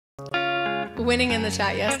Winning in the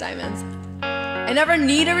chat, yes, diamonds. I never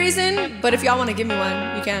need a reason, but if y'all want to give me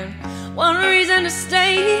one, you can. One reason to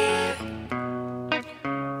stay here.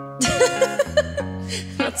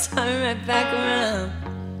 I'll turn right back around.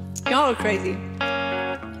 Y'all are crazy.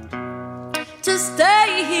 To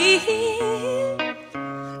stay here.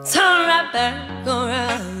 Turn right back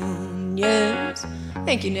around, yes.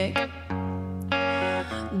 Thank you, Nick.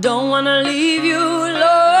 Don't wanna leave you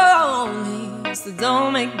lonely, so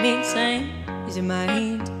don't make me change your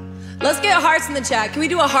mind. Let's get hearts in the chat. Can we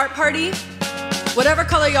do a heart party? Whatever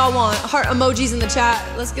color y'all want. Heart emojis in the chat.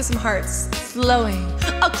 Let's get some hearts flowing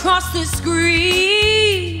across the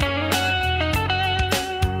screen.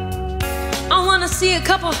 I wanna see a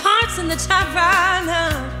couple hearts in the chat right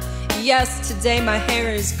now. Yes, today my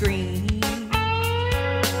hair is green.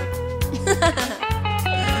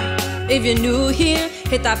 If you're new here,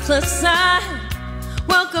 hit that plus sign.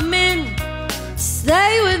 Welcome in,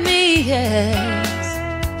 stay with me, yes.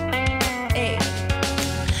 Hey.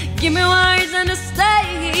 Give me one reason to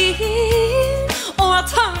stay, or I'll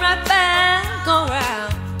turn right back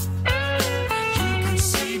around. You can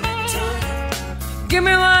see me turn. Give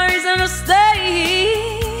me one reason to stay.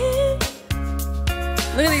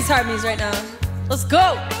 Look at these heartbeats right now. Let's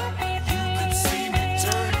go.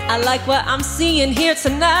 I like what I'm seeing here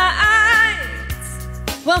tonight.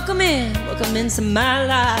 Welcome into my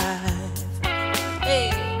life.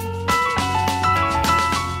 Hey.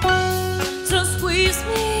 To squeeze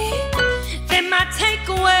me, they might take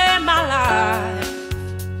away my life.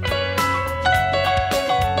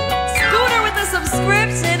 Scooter with a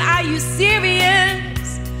subscription, are you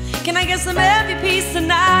serious? Can I get some MVPs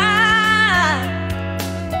tonight?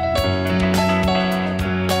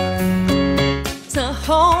 To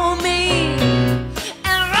hold me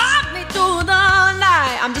and rock me through the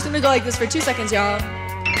night. I'm just gonna go like this for 2 seconds, y'all.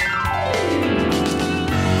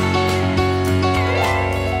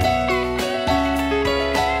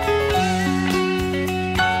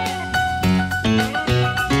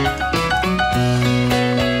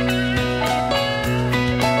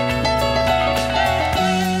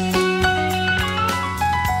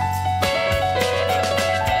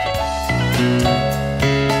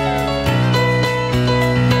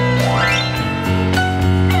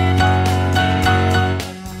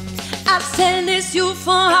 You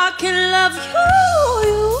for I can love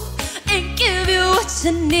you and give you what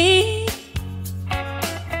you need.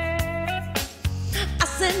 I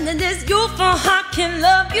said that it's you for I can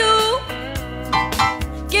love you,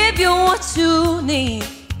 give you what you need.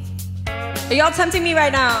 Are y'all tempting me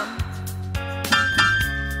right now?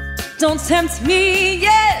 Don't tempt me,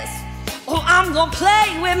 yes, or I'm gonna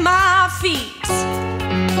play with my feet.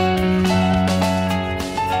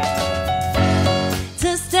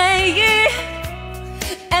 To stay here,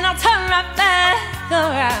 and I'll turn right back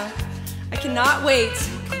around. I cannot wait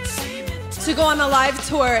to go on a live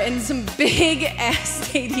tour in some big ass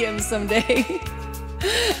stadiums someday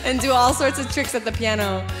and do all sorts of tricks at the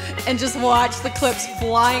piano and just watch the clips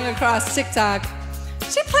flying across TikTok.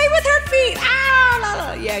 She played with her feet. Ah, la,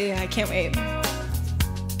 la. Yeah, I can't wait.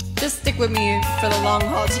 Just stick with me for the long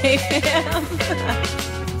haul, J-Fam.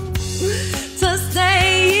 To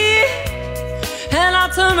stay here, and I'll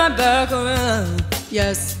turn right back around.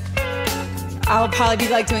 Yes, I'll probably be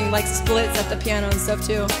like doing like splits at the piano and stuff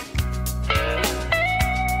too.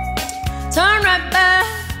 Turn right back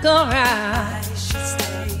around.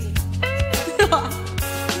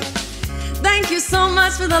 Thank you so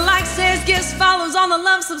much for the likes, shares, gifts, follows, all the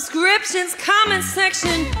love, subscriptions, comment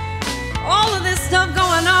section, all of this stuff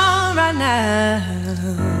going on right now.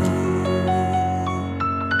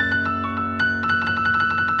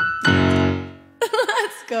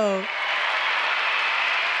 Let's go.